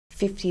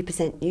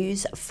50%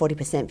 news,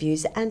 40%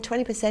 views, and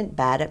 20%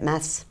 bad at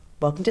maths.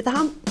 Welcome to The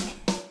Hump.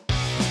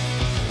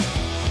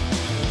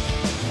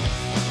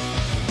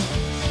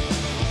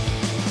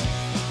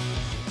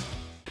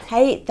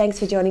 Hey, thanks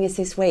for joining us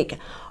this week.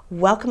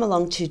 Welcome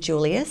along to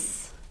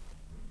Julius.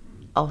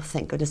 Oh,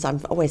 thank goodness,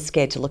 I'm always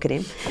scared to look at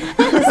him.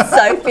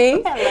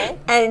 Sophie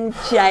and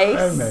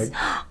Jace. Hey, Meg.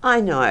 I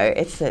know,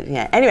 it's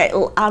yeah. Anyway,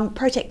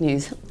 ProTech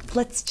News.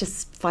 Let's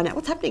just find out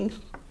what's happening.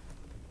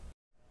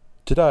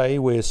 Today,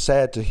 we're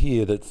sad to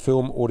hear that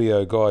film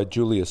audio guy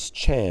Julius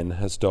Chan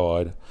has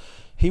died.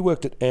 He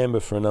worked at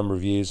Amber for a number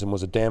of years and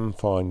was a damn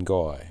fine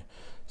guy.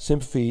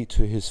 Sympathy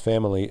to his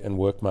family and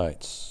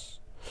workmates.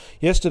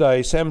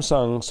 Yesterday,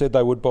 Samsung said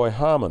they would buy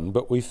Harman,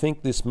 but we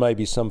think this may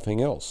be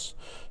something else.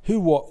 Who,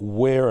 what,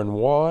 where and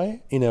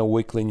why in our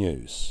weekly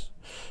news.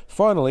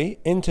 Finally,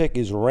 NTech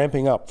is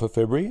ramping up for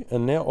February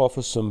and now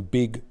offers some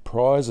big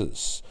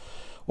prizes.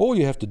 All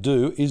you have to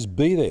do is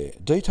be there.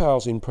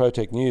 Details in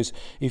ProTech News.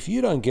 If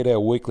you don't get our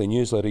weekly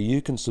newsletter,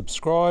 you can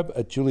subscribe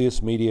at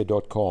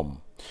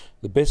juliusmedia.com.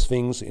 The best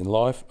things in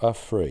life are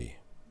free.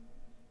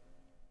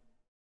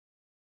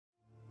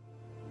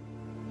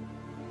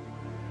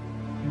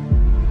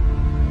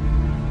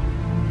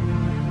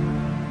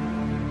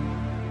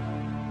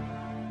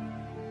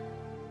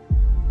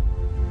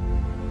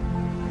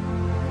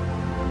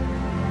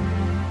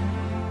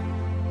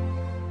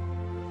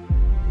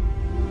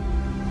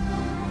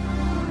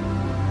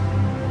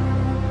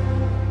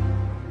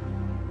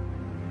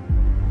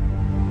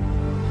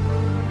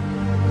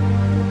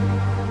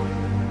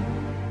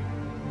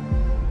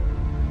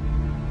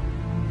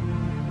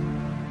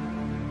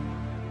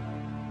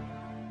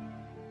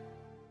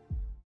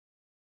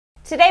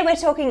 Today we're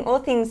talking all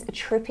things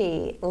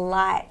trippy,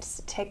 light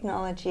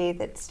technology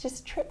that's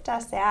just tripped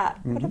us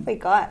out. What have we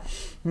got?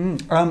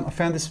 I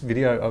found this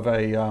video of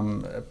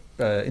a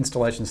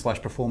installation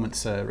 /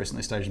 performance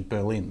recently staged in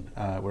Berlin,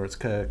 where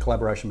it's a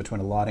collaboration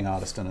between a lighting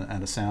artist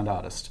and a sound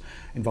artist,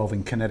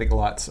 involving kinetic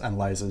lights and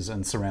lasers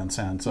and surround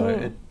sound.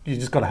 So you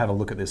just got to have a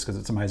look at this because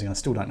it's amazing. I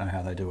still don't know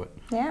how they do it.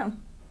 Yeah.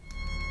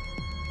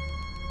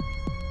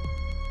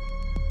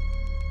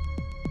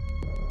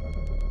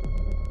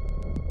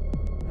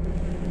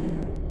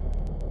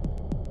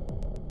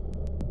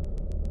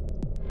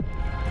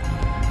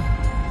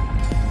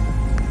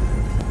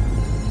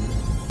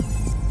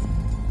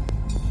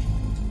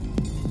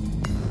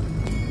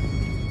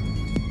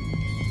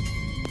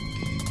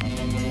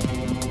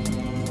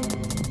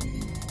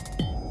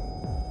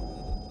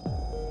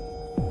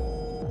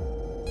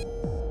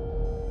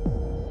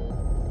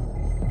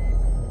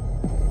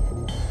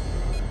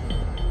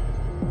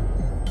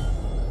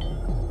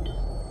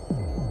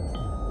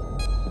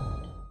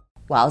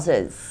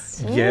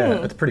 Wowzers.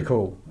 Yeah, it's pretty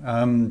cool.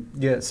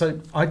 Yeah, so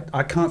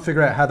I can't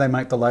figure out how they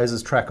make the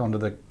lasers track onto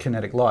the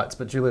kinetic lights,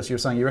 but Julius, you were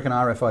saying you reckon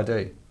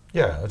RFID?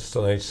 Yeah, just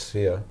on each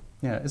sphere.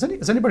 Yeah,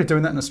 is anybody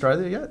doing that in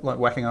Australia yet? Like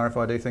whacking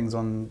RFID things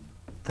on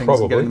things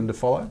Probably. and getting them to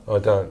follow? I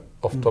don't,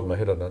 off the top of my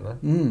head, I don't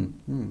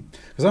know.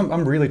 Because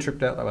I'm really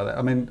tripped out by that.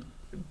 I mean,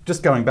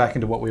 just going back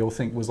into what we all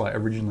think was like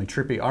originally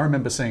trippy, I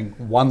remember seeing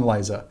one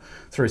laser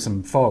through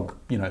some fog,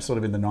 you know, sort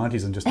of in the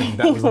 90s, and just thinking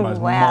that was the most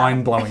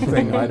mind-blowing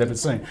thing I'd ever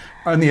seen.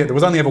 There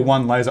was only ever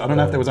one laser. I don't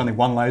know if there was only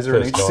one laser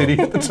in each city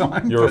at the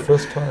time. You're a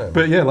first time.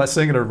 But yeah, like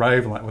seeing it at a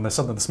rave, like when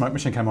suddenly the smoke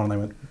machine came on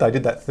and they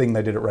did that thing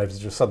they did at raves,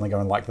 just suddenly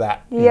going like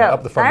that. Yeah,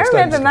 up the front I of the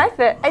stage. remember my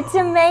foot. It's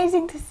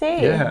amazing to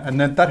see. Yeah, and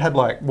then that had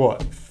like,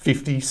 what,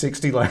 50,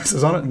 60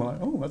 lasers on it, and I'm like,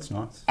 oh, that's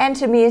nice. And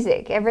to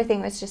music,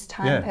 everything was just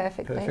timed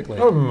perfectly.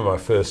 I remember my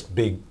first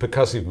big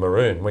percussive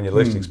maroon, when you're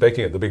least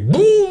expecting it, the big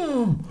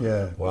boom!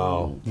 Yeah.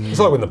 Wow. It's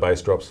like when the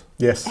bass drops.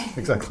 Yes,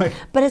 exactly.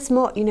 But it's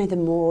more, you know, the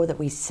more that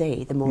we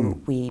see, the more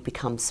we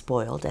become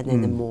spoiled, and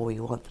then the more we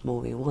want, the more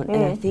we want.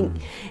 And I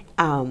think,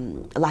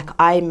 like,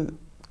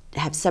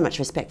 have so much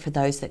respect for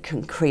those that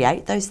can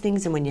create those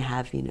things, and when you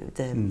have, you know,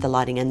 the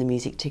lighting and the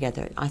music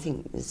together, I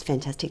think it's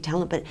fantastic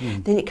talent. But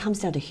then it comes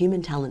down to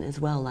human talent as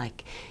well.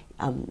 Like,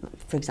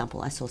 for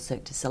example, I saw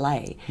Cirque du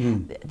Soleil.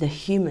 The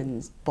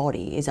human's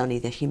body is only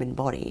the human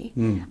body,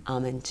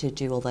 and to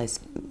do all those,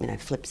 you know,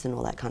 flips and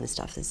all that kind of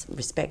stuff, there's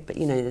respect. But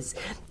you know,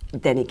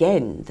 then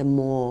again, the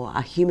more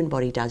a human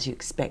body does, you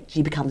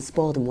become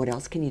spoiled. And what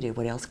else can you do?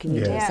 What else can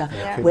you do? So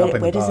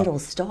where does it all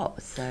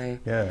stop? So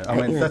yeah,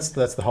 I mean, that's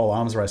the whole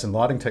arms race in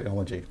lighting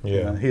technology. Yeah,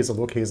 you know, here's a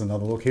look, here's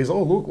another look,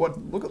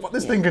 look at what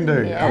this thing can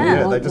do.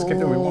 Yeah. They just keep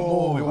doing, we want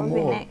more, we want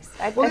more. Next.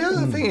 Well, the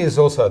other thing is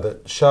also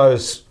that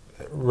shows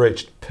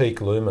reached peak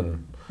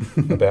lumen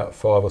about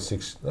 5 or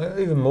 6,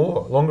 even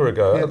more, longer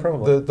ago. Yeah,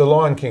 probably. The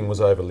Lion King was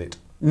overlit.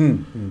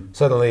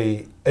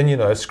 Suddenly, and you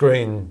know,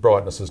 screen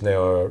brightnesses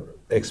now are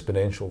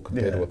exponential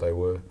compared to what they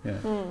were. Yeah.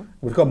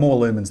 We've got more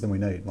lumens than we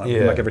need. Like, we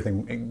make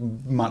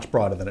everything much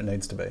brighter than it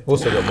needs to be.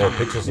 Also got more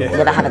pixels than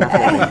Never have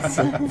enough lights.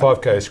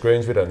 5K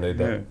screens, we don't need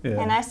that.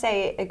 And I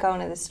say go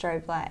into the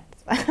strobe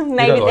lights.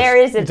 Maybe there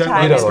is a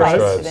time and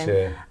place for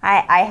them.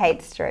 I hate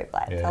strobe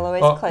lights. I'll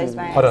always close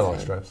my eyes. I don't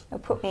like strobes. It'll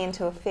put me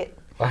into a fit.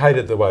 I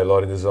hated the way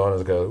lighting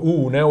designers go,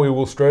 ooh, now we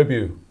will strobe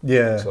you.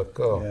 Yeah. It's like,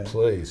 oh,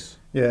 please.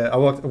 Yeah, I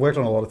worked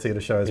on a lot of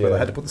theatre shows where Yeah. they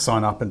had to put the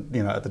sign up and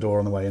at the door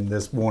on the way in.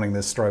 There's warning,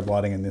 there's strobe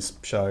lighting in this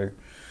show.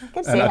 I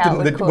can see And how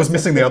it it would was cause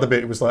missing the other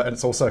bit. It was like, and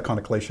it's also kind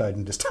of cliched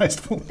and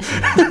distasteful.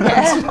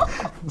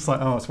 It's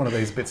like, oh, it's one of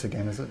these bits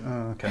again, is it?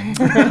 Oh, okay.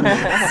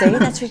 See,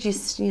 that's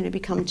what you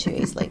become too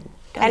easily.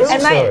 And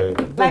Also,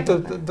 my-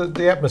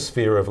 the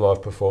atmosphere of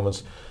live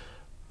performance,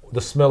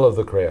 the smell of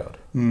the crowd,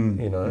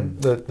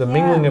 the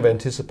mingling of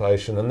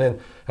anticipation, and then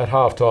at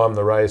half time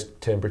the raised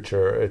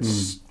temperature.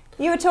 It's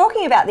You were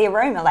talking about the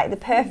aroma, like the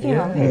perfume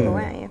on people,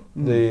 weren't you?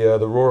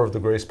 the roar of the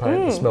grease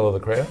paint, the smell of the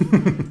crowd.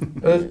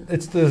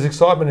 There's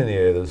excitement in the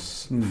air.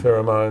 There's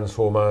pheromones,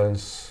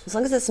 hormones. As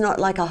long as it's not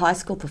like a high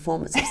school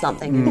performance or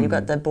something, and you've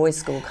got the boys'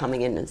 school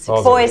coming in and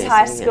Boys'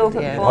 high school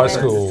yeah. performance. High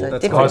school, So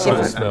That's different, high school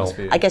different. smell.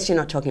 atmosphere. I guess you're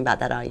not talking about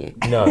that, are you?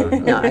 No,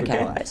 No, okay,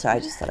 all right. So I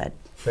just thought I'd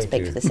Thank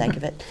speak you. for the sake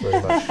of it.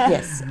 very much.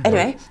 Yes.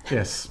 Anyway,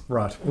 Yes,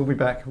 right. We'll be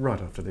back right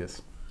after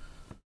this.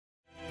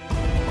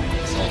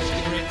 Mechanics off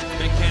the grid.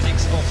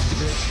 Mechanics off the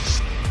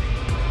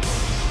grid.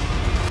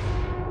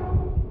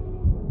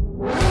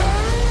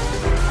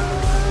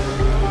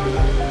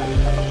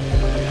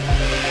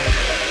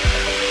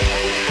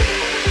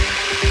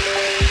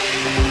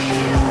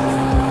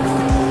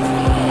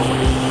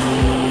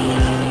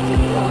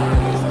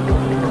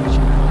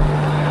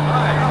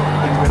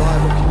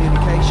 Reliable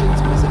communications,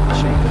 visit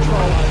machine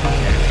control.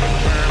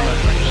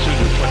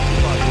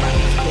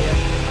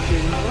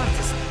 During the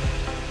lattice.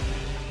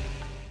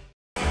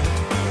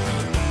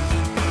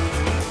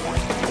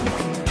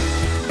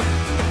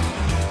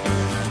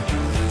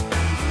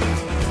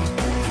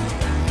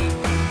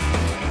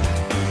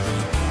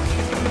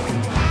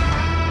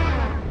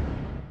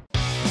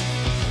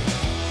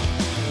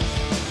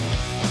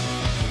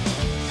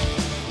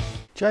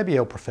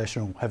 JBL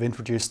Professional have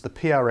introduced the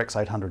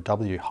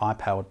PRX800W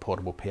high-powered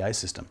portable PA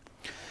system.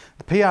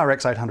 The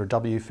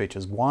PRX800W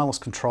features wireless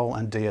control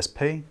and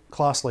DSP,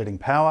 class-leading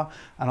power,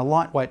 and a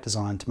lightweight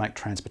design to make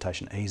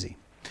transportation easy.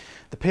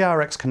 The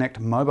PRX Connect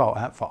mobile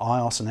app for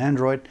iOS and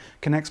Android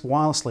connects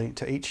wirelessly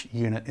to each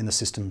unit in the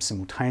system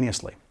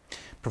simultaneously,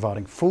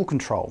 providing full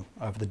control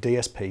over the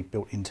DSP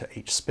built into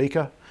each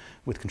speaker,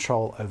 with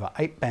control over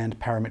 8-band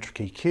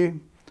parametric EQ,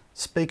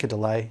 speaker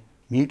delay,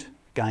 mute,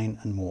 gain,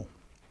 and more.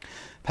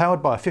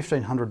 Powered by a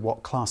 1500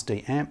 watt Class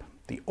D amp,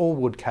 the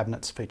all-wood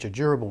cabinets feature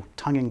durable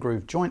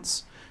tongue-and-groove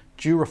joints,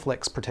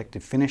 Duraflex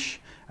protective finish,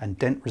 and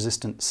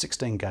dent-resistant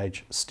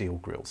 16-gauge steel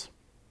grills.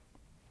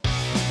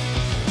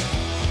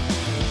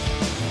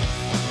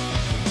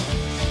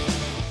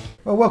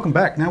 Well, welcome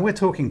back. Now we're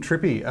talking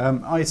trippy.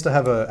 I used to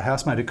have a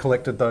housemate who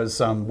collected those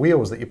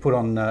wheels that you put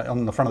on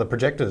the front of the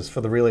projectors for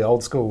the really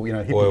old school,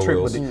 hippie Oil trip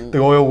wheels. with the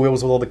oil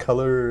wheels with all the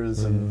colours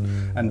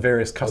and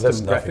various custom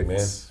that's graphics. nothing,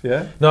 man.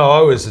 Yeah. No,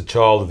 I was a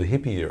child of the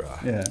hippie era.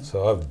 Yeah.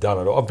 So I've done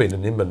it all. I've been to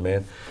Nimbin,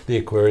 man, the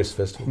Aquarius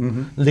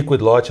Festival.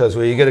 Liquid light shows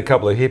where you get a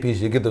couple of hippies,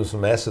 you give them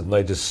some acid and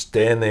they just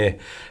stand there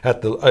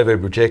at the over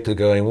projector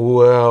going,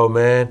 wow,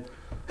 man.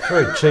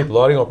 Very cheap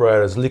lighting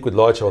operators, liquid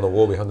light show on the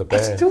wall behind the I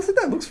band. still think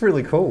that looks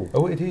really cool.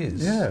 Oh, it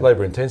is. Yeah.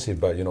 Labour intensive,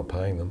 but you're not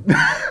paying them.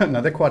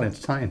 No, they're quite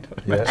entertained.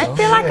 Yeah. I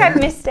feel like I've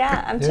missed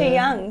out. I'm too Yeah,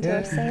 young to yeah,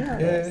 have seen all yeah.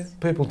 this.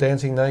 People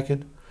dancing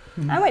naked.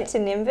 I went to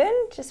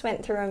Nimbin, just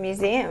went through a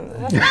museum.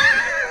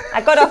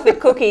 I got off with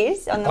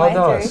cookies on the way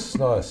nice,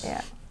 through. nice.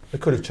 Yeah. It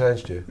could have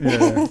changed you.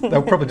 Yeah, they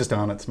were probably just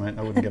arnots, mate.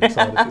 I wouldn't get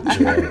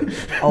excited.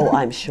 oh,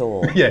 I'm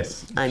sure.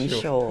 Yes, I'm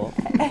sure.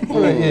 What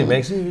about you,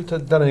 Maxie? Have you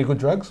done any good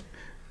drugs?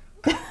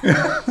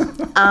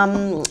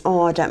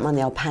 Oh, I don't mind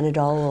the old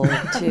Panadol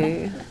or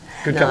two.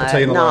 Good cup of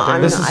tea and a no, light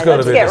I'm This not- has I got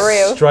to don't- be get the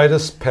real.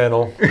 straightest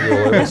panel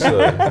you'll ever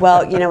see.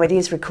 Well, it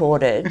is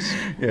recorded.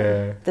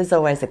 Yeah. There's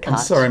always a cut. I'm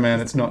sorry, man.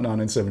 It's not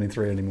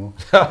 1973 anymore.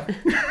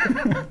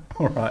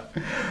 All right,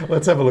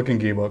 let's have a look in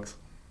Gearbox.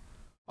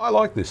 I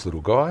like this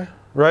little guy.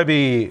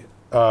 Roby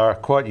are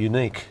quite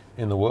unique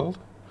in the world,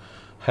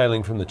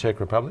 hailing from the Czech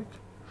Republic.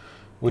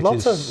 Which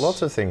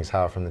Lots of things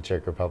are from the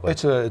Czech Republic.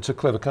 It's a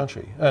clever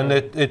country, and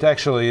it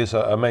actually is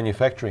a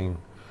manufacturing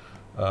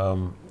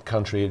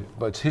country.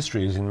 But its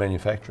history is in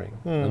manufacturing,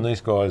 and these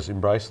guys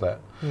embrace that.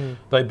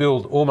 They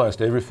build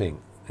almost everything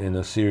in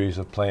a series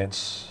of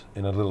plants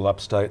in a little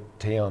upstate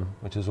town,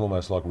 which is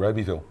almost like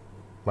Robyville.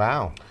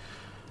 Wow.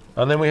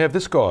 And then we have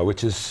this guy,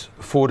 which is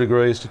 4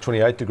 degrees to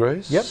 28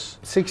 degrees. Yep.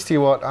 60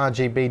 watt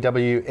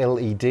RGBW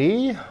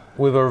LED.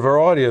 With a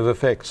variety of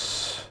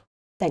effects.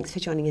 Thanks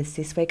for joining us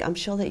this week. I'm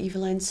sure that you've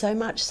learned so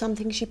much, some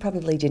things you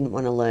probably didn't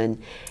want to learn.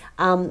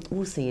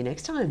 We'll see you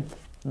next time.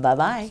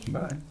 Bye-bye.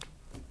 Bye.